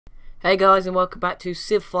Hey guys, and welcome back to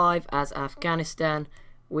Civ 5 as Afghanistan.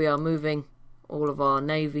 We are moving all of our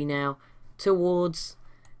navy now towards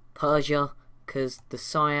Persia because the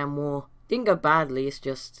Siam War didn't go badly. It's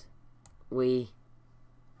just I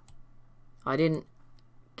didn't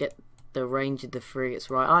get the range of the frigates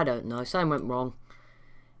right. I don't know, something went wrong.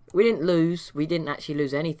 We didn't lose. We didn't actually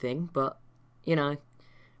lose anything, but you know,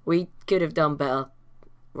 we could have done better.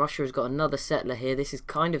 Russia has got another settler here. This is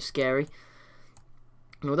kind of scary.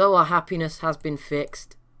 And although our happiness has been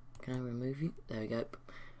fixed, can I remove you? There we go.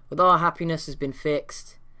 Although our happiness has been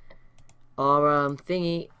fixed, our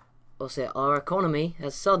our economy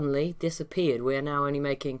has suddenly disappeared. We are now only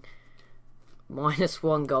making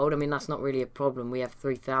 -1 gold. I mean, that's not really a problem. We have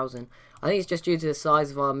 3,000. I think it's just due to the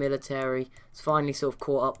size of our military. It's finally sort of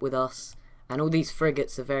caught up with us. And all these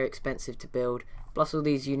frigates are very expensive to build. Plus all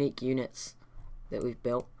these unique units that we've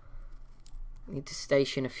built. We need to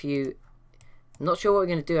station a few. I'm not sure what we're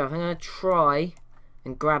going to do. I'm going to try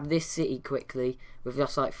and grab this city quickly with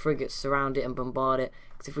just like frigates, surround it and bombard it.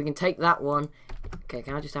 Because if we can take that one... Okay,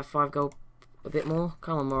 can I just have 5 gold? A bit more?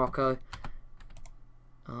 Come on, Morocco.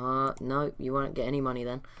 No, you won't get any money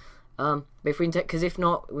then. But if we can take... Because if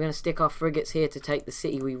not, we're going to stick our frigates here to take the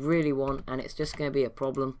city we really want. And it's just going to be a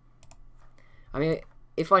problem. I mean,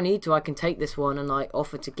 if I need to, I can take this one and like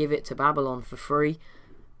offer to give it to Babylon for free.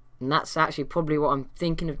 And that's actually probably what I'm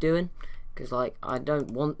thinking of doing. Because like I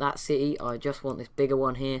don't want that city, I just want this bigger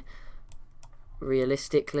one here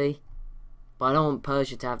realistically. But I don't want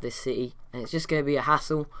Persia to have this city, and it's just going to be a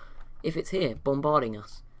hassle if it's here bombarding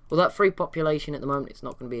us. Well, that free population at the moment, it's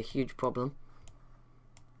not going to be a huge problem.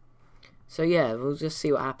 So yeah, we'll just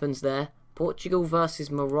see what happens there. Portugal versus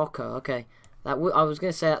Morocco. Okay, I was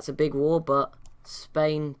going to say that's a big war, but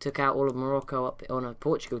Spain took out all of Morocco up. Oh no,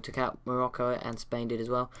 Portugal took out Morocco and Spain did as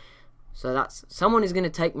well. So that's someone is going to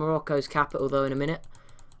take Morocco's capital though in a minute.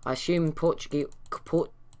 I assume Portuguese.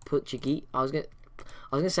 I was going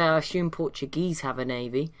to say I assume Portuguese have a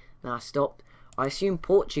navy. Then I stopped. I assume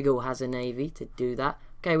Portugal has a navy to do that.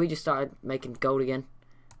 Okay, we just started making gold again.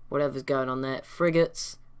 Whatever's going on there.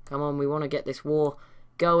 Frigates, come on, we want to get this war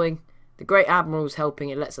going. The Great Admiral's helping.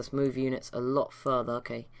 It lets us move units a lot further.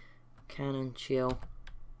 Okay, cannon, chill,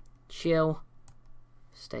 chill,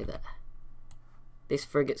 stay there. This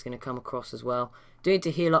frigate's going to come across as well. Do need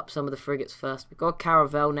to heal up some of the frigates first. We've got a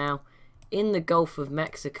caravel now in the Gulf of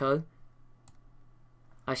Mexico.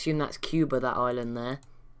 I assume that's Cuba, that island there.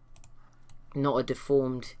 Not a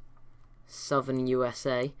deformed southern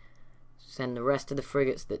USA. Send the rest of the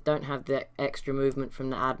frigates that don't have the extra movement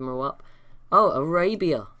from the Admiral up. Oh,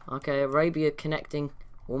 Arabia. Okay, Arabia connecting,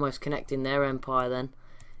 almost connecting their empire then.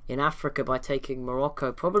 In Africa by taking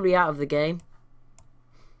Morocco. Probably out of the game.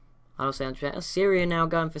 I don't say 100%. Syria now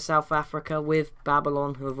going for South Africa with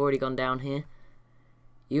Babylon, who have already gone down here.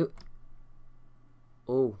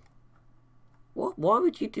 Oh. What? Why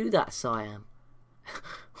would you do that, Siam?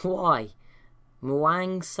 Why?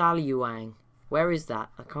 Muang Saluang. Where is that?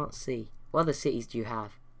 I can't see. What other cities do you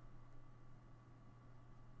have?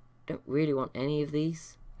 Don't really want any of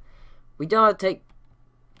these. We don't take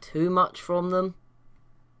too much from them.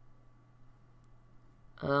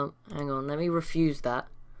 Hang on. Let me refuse that.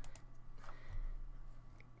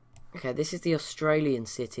 Okay, this is the Australian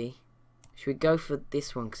city. Should we go for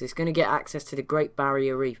this one? Because it's going to get access to the Great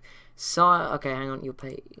Barrier Reef. Okay, hang on. You'll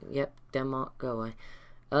pay... Yep, Denmark, go away.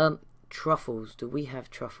 Truffles. Do we have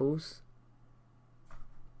truffles?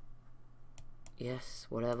 Yes,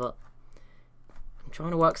 whatever. I'm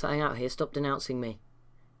trying to work something out here. Stop denouncing me.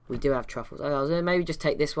 We do have truffles. Okay, I was going to maybe just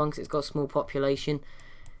take this one because it's got a small population.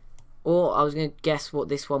 Or I was going to guess what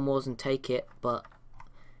this one was and take it. But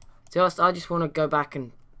I just want to go back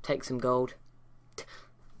and take some gold.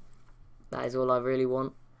 That is all I really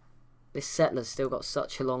want. This settler's still got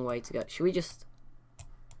such a long way to go. Should we just...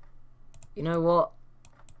 You know what?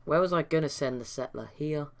 Where was I going to send the settler?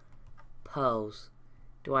 Here. Pearls.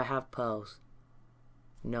 Do I have pearls?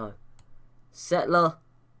 No. Settler.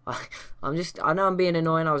 I know I'm being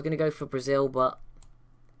annoying. I was going to go for Brazil, but...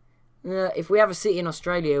 if we have a city in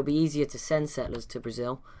Australia, it'll be easier to send settlers to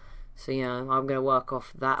Brazil. So, you know, I'm going to work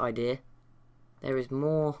off that idea. There is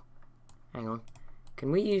more. Hang on.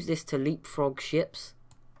 Can we use this to leapfrog ships?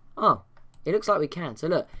 Oh, it looks like we can. So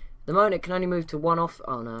look, at the moment it can only move to one off.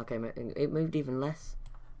 Oh no, okay, it moved even less.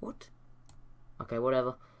 What? Okay,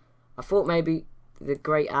 whatever. I thought maybe the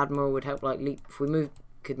Great Admiral would help, like leap. If we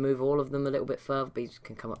could move all of them a little bit further. But you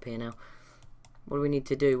can come up here now. What do we need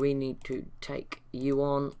to do? We need to take you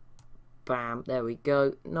on. Bam, there we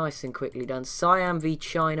go. Nice and quickly done. Siam v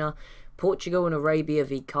China. Portugal and Arabia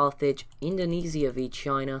v Carthage. Indonesia v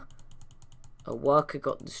China. A worker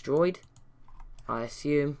got destroyed. I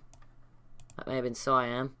assume. That may have been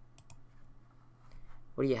Siam.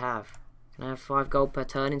 What do you have? Can I have 5 gold per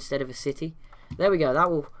turn instead of a city? There we go.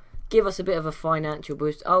 That will give us a bit of a financial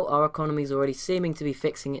boost. Oh, our economy's already seeming to be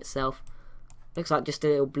fixing itself. Looks like just a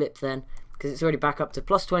little blip then, because it's already back up to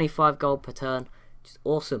plus 25 gold per turn, which is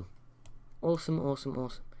awesome. Awesome, awesome,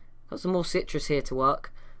 awesome. Got some more citrus here to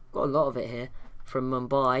work. Got a lot of it here from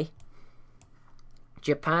Mumbai.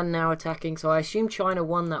 Japan now attacking, so I assume China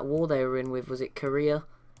won that war they were in with, was it Korea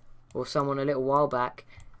or someone a little while back.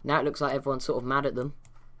 Now it looks like everyone's sort of mad at them.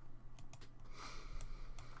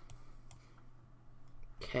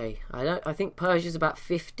 Okay, I think Persia's about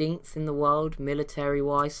 15th in the world military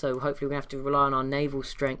wise, so hopefully we're going to have to rely on our naval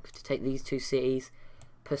strength to take these 2 cities.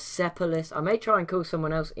 Persepolis, I may try and call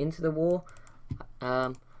someone else into the war.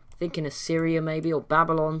 Thinking Assyria maybe, or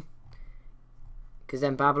Babylon, because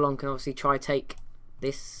then Babylon can obviously try take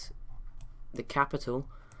this, the capital.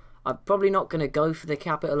 I'm probably not going to go for the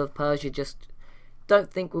capital of Persia, just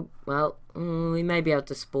don't think we may be able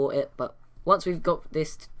to support it, but once we've got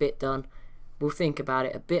this bit done, we'll think about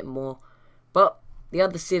it a bit more. But the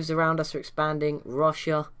other civs around us are expanding.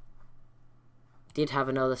 Russia did have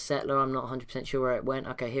another settler. I'm not 100% sure where it went.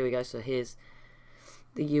 Okay, here we go. So here's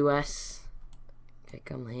the US. Okay,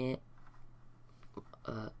 come here.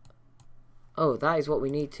 Oh, that is what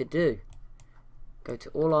we need to do. Go to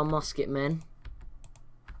all our musket men.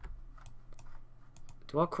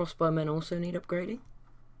 Do our crossbowmen also need upgrading?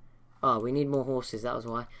 Oh, we need more horses. That was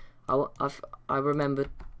why. I remembered.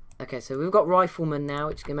 Okay, so we've got riflemen now,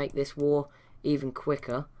 which can make this war even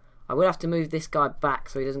quicker. I will have to move this guy back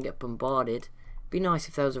so he doesn't get bombarded. Be nice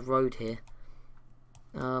if there was a road here.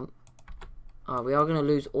 Oh, we are going to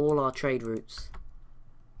lose all our trade routes.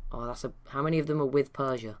 Oh, that's a. How many of them are with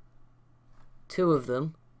Persia? 2 of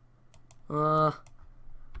them. I'm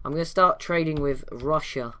going to start trading with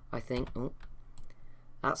Russia, I think. Oh,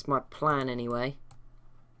 that's my plan anyway.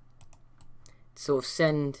 Sort of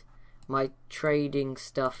send my trading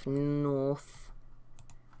stuff north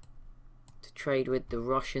to trade with the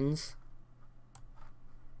Russians.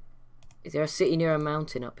 Is there a city near a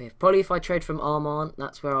mountain up here? Probably if I trade from Armand,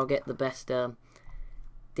 that's where I'll get the best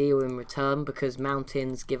deal in return, because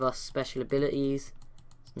mountains give us special abilities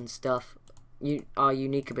and stuff. Our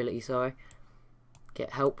unique ability, sorry.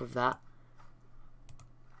 Get help with that.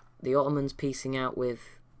 The Ottomans piecing out with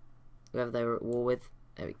whoever they were at war with.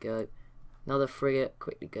 There we go. Another frigate.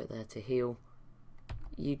 Quickly go there to heal.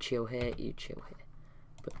 You chill here. You chill here.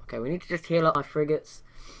 But, okay, we need to just heal up my frigates,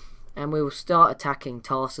 and we will start attacking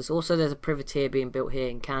Tarsus. Also, there's a privateer being built here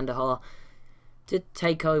in Kandahar to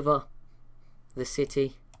take over the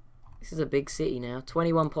city. This is a big city now.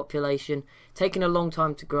 21 population. Taking a long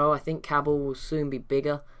time to grow. I think Kabul will soon be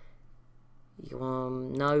bigger.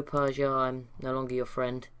 No, Persia, I'm no longer your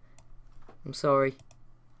friend. I'm sorry.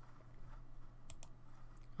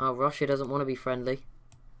 Oh, Russia doesn't want to be friendly.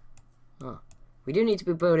 Oh. We do need to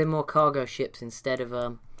be building more cargo ships instead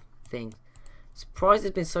of things. Surprised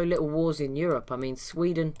there's been so little wars in Europe. I mean,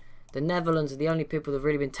 Sweden, the Netherlands are the only people that have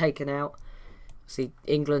really been taken out. See,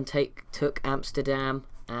 England took Amsterdam,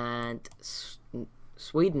 and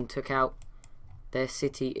Sweden took out their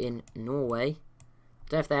city in Norway.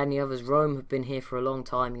 Don't know if they had any others. Rome have been here for a long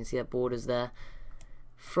time. You can see their borders there.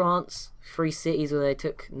 France, 3 cities where they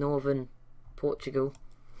took northern Portugal.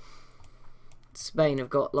 Spain have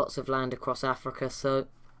got lots of land across Africa, so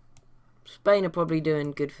Spain are probably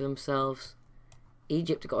doing good for themselves.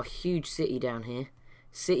 Egypt have got a huge city down here.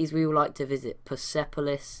 Cities we would like to visit.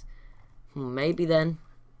 Persepolis. Maybe then.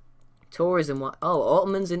 Tourism. Oh,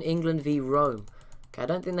 Ottomans in England v Rome. Okay, I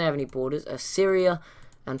don't think they have any borders. Assyria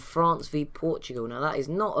and France v Portugal. Now that is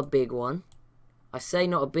not a big one. I say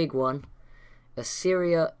not a big one.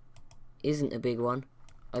 Assyria isn't a big one.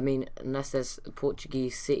 I mean, unless there's a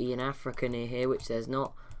Portuguese city in Africa near here, which there's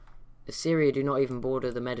not. Assyria do not even border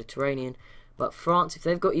the Mediterranean. But France, if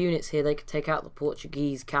they've got units here, they could take out the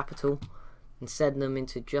Portuguese capital and send them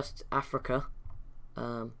into just Africa.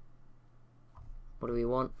 What do we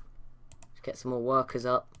want? Let's get some more workers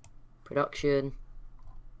up. Production.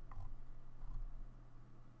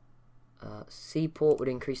 Seaport would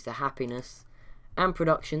increase the happiness and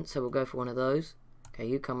production, so we'll go for one of those. Okay,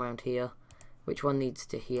 you come around here. Which one needs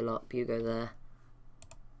to heal up? You go there.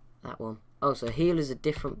 That one. Oh, so heal is a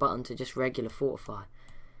different button to just regular fortify.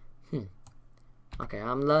 Okay,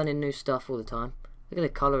 I'm learning new stuff all the time. Look at the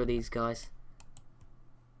colour of these guys.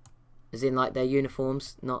 As in, like, their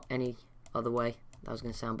uniforms, not any other way. That was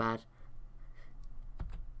going to sound bad.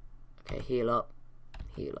 Okay, heal up.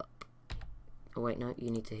 Heal up. Oh, wait, no,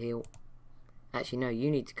 you need to heal. Actually, no,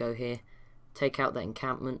 you need to go here. Take out that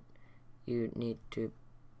encampment. You need to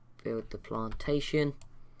build the plantation.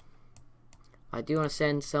 I do want to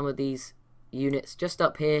send some of these units just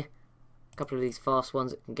up here, a couple of these fast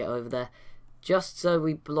ones that can get over there, just so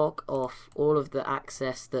we block off all of the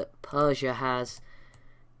access that Persia has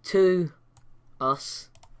to us.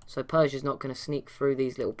 So Persia's not going to sneak through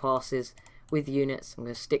these little passes with units. I'm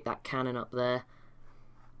going to stick that cannon up there,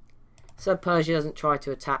 so Persia doesn't try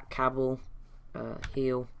to attack Kabul.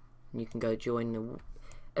 Heal, and you can go join the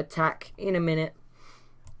attack in a minute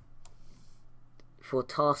for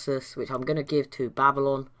Tarsus, which I'm going to give to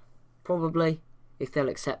Babylon, probably, if they'll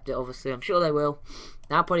accept it. Obviously, I'm sure they will.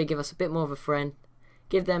 That'll probably give us a bit more of a friend,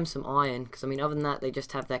 give them some iron, because I mean, other than that, they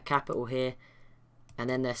just have their capital here, and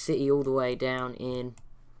then their city all the way down in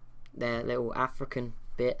their little African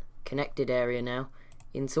bit, connected area now,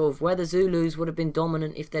 in sort of where the Zulus would have been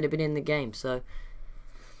dominant if they'd have been in the game. So,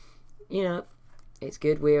 you know, it's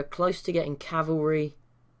good. We are close to getting cavalry,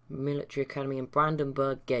 military academy, and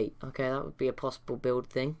Brandenburg Gate. Okay, that would be a possible build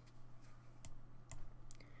thing.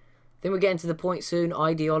 Then we're getting to the point soon,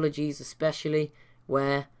 ideologies especially,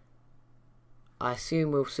 where I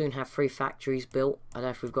assume we'll soon have 3 factories built. I don't know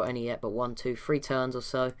if we've got any yet, but 1, 2, 3 turns or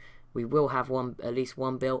so, we will have at least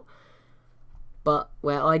one built. But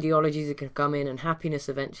where ideologies are going to come in and happiness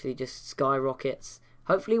eventually just skyrockets.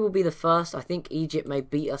 Hopefully we'll be the first. I think Egypt may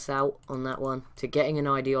beat us out on that one to getting an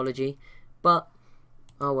ideology. But,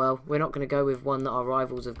 oh well, we're not going to go with one that our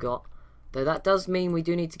rivals have got. Though that does mean we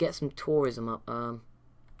do need to get some tourism up. Hang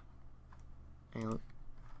on.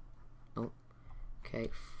 Oh. Okay,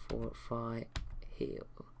 fortify, heal.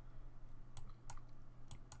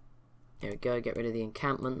 There we go, get rid of the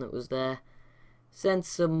encampment that was there. Send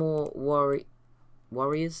some more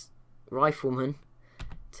warriors, riflemen,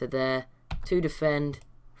 to there to defend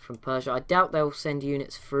from Persia. I doubt they'll send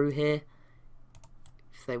units through here.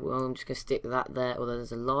 If they will, I'm just going to stick that there. Although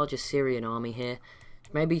there's a large Assyrian army here,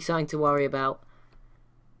 maybe something to worry about.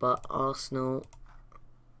 But arsenal,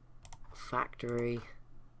 factory,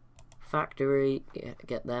 yeah,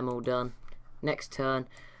 get them all done. Next turn,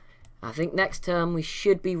 I think next turn we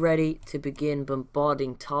should be ready to begin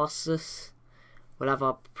bombarding Tarsus. We'll have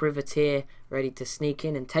our privateer ready to sneak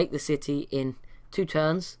in and take the city in 2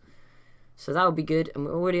 turns. So that will be good. And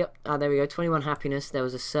we're already up. Ah, there we go. 21 happiness. There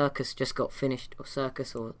was a circus just got finished. Or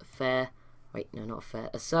circus or a fair. Wait, no, not a fair.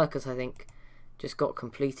 A circus, I think, just got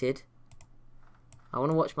completed. I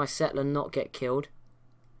want to watch my settler not get killed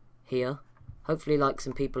here. Hopefully, like,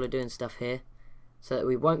 some people are doing stuff here, so that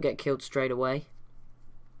we won't get killed straight away.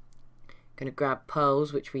 Going to grab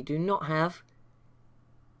pearls, which we do not have.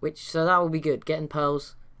 So that will be good. Getting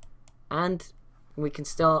pearls. And we can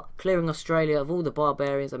start clearing Australia of all the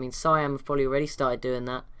barbarians. I mean, Siam have probably already started doing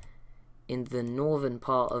that in the northern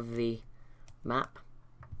part of the map.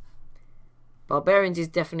 Barbarians is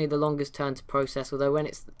definitely the longest turn to process, although when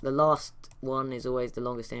it's the last one is always the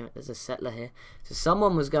longest. Anyway, there's a settler here. So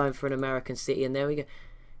someone was going for an American city, and there we go.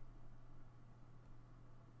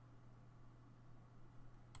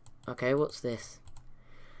 Okay, what's this?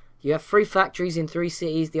 You have 3 factories in 3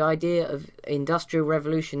 cities. The idea of industrial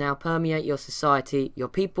revolution now permeate your society. Your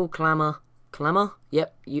people clamour?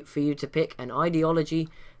 Yep, for you to pick an ideology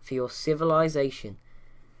for your civilization.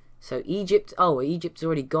 So Egypt, Egypt's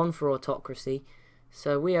already gone for autocracy.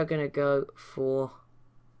 So we are going to go for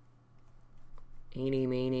eeny,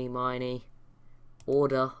 meeny, miny,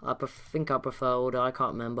 order. I think I prefer order, I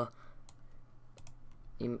can't remember.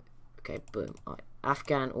 Okay, boom. Right.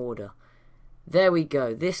 Afghan order. There we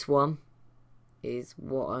go. This one is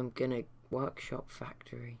what I'm gonna workshop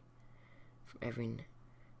factory from every.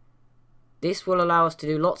 This will allow us to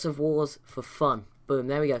do lots of wars for fun. Boom.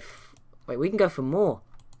 There we go. Wait, we can go for more.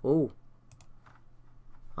 Ooh.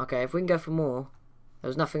 Okay, if we can go for more. There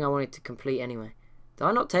was nothing I wanted to complete anyway. Did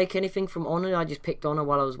I not take anything from honor? I just picked honor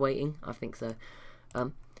while I was waiting. I think so.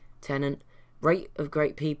 Tenant. Rate of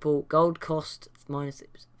great people. Gold cost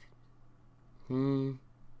 -6.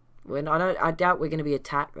 I doubt we're going to be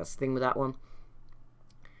attacked. That's the thing with that one.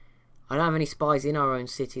 I don't have any spies in our own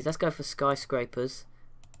cities. Let's go for skyscrapers.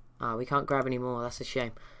 Ah, we can't grab any more. That's a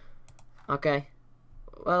shame. Okay.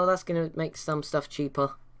 Well, that's going to make some stuff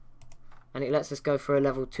cheaper. And it lets us go for a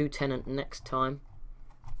level 2 tenant next time.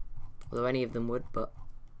 Although any of them would, but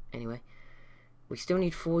anyway. We still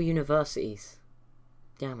need 4 universities.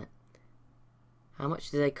 Damn it. How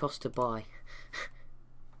much do they cost to buy?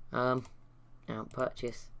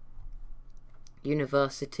 Purchase.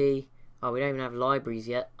 University. Oh, we don't even have libraries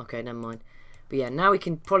yet. Okay, never mind. But yeah, now we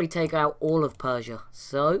can probably take out all of Persia.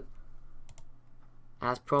 So,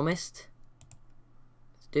 as promised,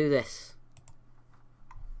 let's do this.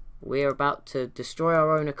 We're about to destroy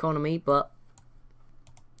our own economy, but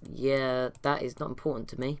yeah, that is not important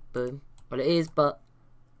to me. Boom. Well, it is, but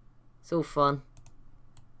It's all fun.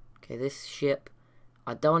 Okay, this ship,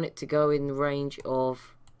 I don't want it to go in the range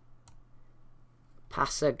of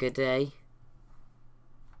Passagadei.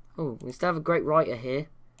 Oh, we still have a great writer here.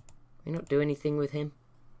 Can we not do anything with him?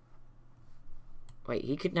 Wait,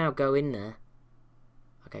 he could now go in there.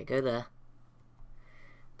 Okay, go there.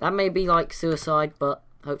 That may be like suicide, but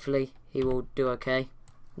hopefully he will do okay.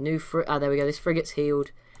 There we go. This frigate's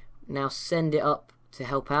healed. Now send it up to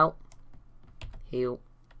help out. Heal.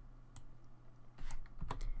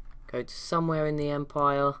 Go to somewhere in the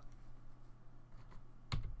Empire.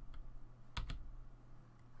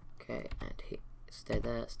 Okay, and stay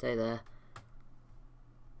there, stay there.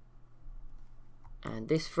 And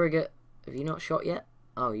this frigate, have you not shot yet?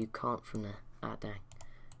 Oh, you can't from there. Ah, dang.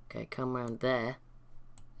 Okay, come around there.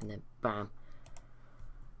 And then bam.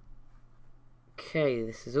 Okay,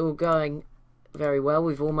 this is all going very well.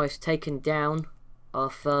 We've almost taken down our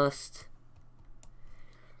first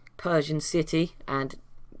Persian city. And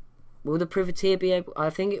will the privateer be able... I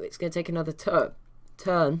think it's going to take another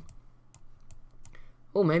turn.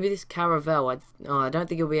 Oh, maybe this caravel. I don't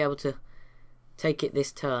think he'll be able to take it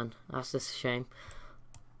this turn. That's just a shame.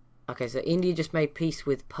 Okay, so India just made peace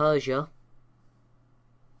with Persia,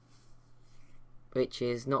 which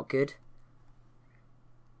is not good.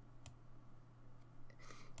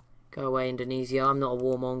 Go away, Indonesia. I'm not a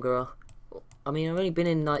warmonger. I mean, I've only been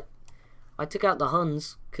in, like... I took out the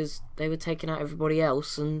Huns because they were taking out everybody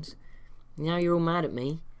else, and now you're all mad at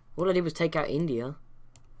me. All I did was take out India.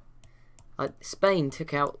 Spain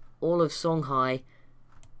took out all of Songhai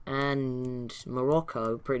and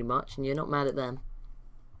Morocco, pretty much, and you're not mad at them.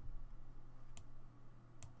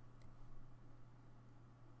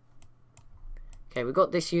 Okay, we've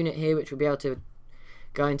got this unit here, which will be able to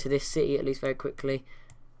go into this city at least very quickly.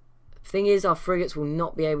 Thing is, our frigates will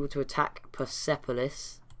not be able to attack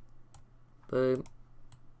Persepolis. Boom.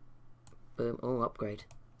 Boom. Oh, upgrade.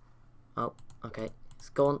 Oh, okay. It's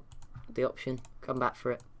gone. The option. Come back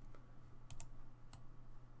for it.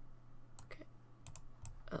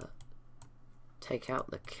 Okay. Take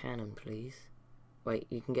out the cannon, please. Wait,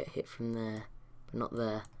 you can get hit from there, but not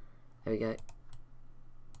there. There we go.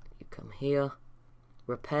 You come here.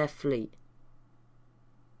 Repair fleet.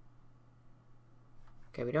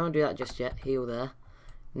 Okay, we don't want to do that just yet. Heal there.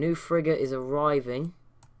 New frigate is arriving.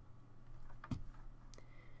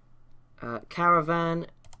 Caravan,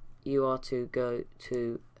 you are to go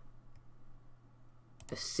to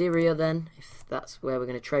Assyria then, if that's where we're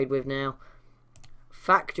going to trade with now.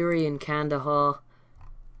 Factory in Kandahar.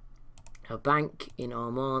 A bank in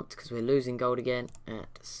Armant, because we're losing gold again. And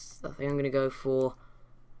I think I'm going to go for...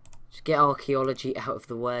 just get archaeology out of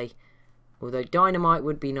the way. Although dynamite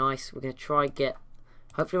would be nice. We're going to try get...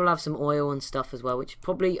 hopefully we'll have some oil and stuff as well, which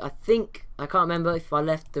probably, I think, I can't remember if I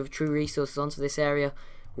left the true resources onto this area,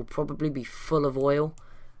 will probably be full of oil,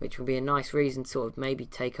 which will be a nice reason to sort of maybe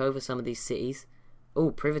take over some of these cities. Oh,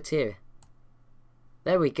 privateer.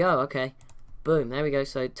 There we go, okay. Boom, there we go.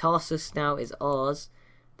 So Tarsus now is ours.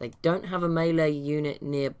 They don't have a melee unit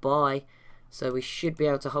nearby, so we should be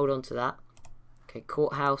able to hold on to that. Okay,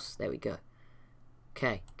 courthouse, there we go.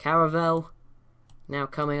 Okay, Caravel. Now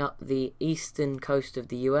coming up the eastern coast of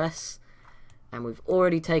the US, and we've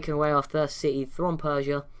already taken away our first city, Thron,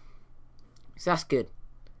 Persia, so that's good.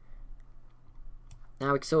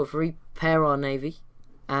 Now we can sort of repair our navy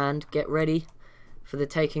and get ready for the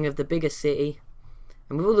taking of the biggest city,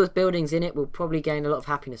 and with all those buildings in it we'll probably gain a lot of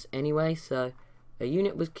happiness anyway. So a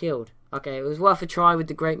unit was killed. Okay, it was worth a try with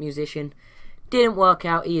the great musician. Didn't work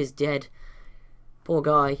out, he is dead. Poor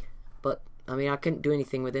guy, but I mean I couldn't do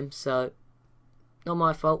anything with him, so not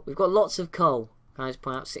my fault. We've got lots of coal. Can I just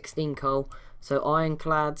point out 16 coal. So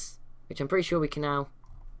ironclads, which I'm pretty sure we can now.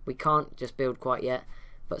 We can't just build quite yet,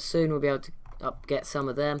 but soon we'll be able to get some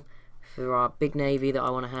of them for our big navy that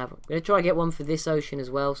I want to have. I'm going to try and get one for this ocean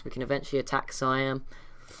as well, so we can eventually attack Siam.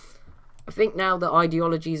 I think now that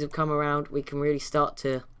ideologies have come around, we can really start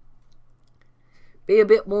to be a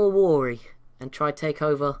bit more wary and try to take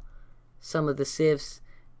over some of the civs,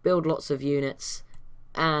 build lots of units,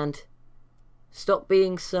 and stop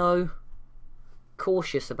being so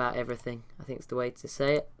cautious about everything. I think it's the way to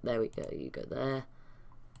say it. There we go. You go there.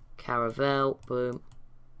 Caravel. Boom.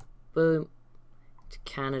 Boom. To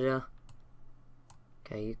Canada.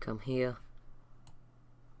 Okay, you come here.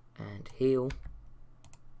 And heal.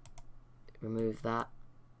 Remove that.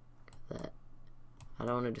 There. I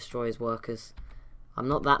don't want to destroy his workers. I'm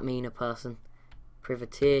not that mean a person.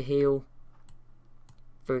 Privateer heal.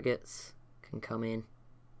 Frigates can come in.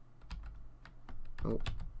 Oh.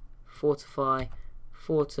 Fortify,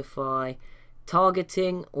 fortify,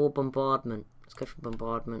 targeting or bombardment. Let's go for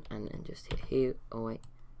bombardment and just hit here. Oh wait,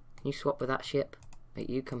 Can you swap with that ship? Mate,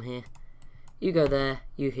 you come here. You go there.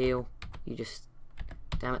 You heal. You just...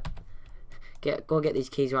 Damn it. Go get these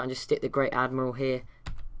keys right and just stick the Great Admiral here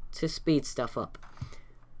to speed stuff up.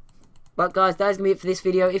 But guys, that's going to be it for this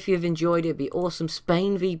video. If you've enjoyed it, it'd be awesome.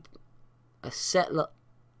 Spain v... a settler...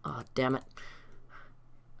 Oh, damn it.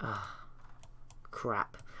 Oh,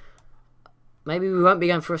 crap. Maybe we won't be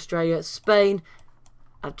going for Australia. Spain.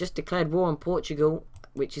 I've just declared war on Portugal,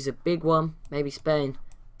 which is a big one. Maybe Spain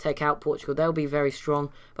take out Portugal. They'll be very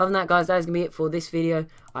strong. But other than that, guys, that is going to be it for this video.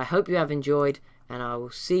 I hope you have enjoyed, and I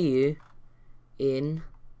will see you in...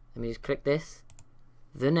 Let me just click this.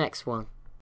 The next one.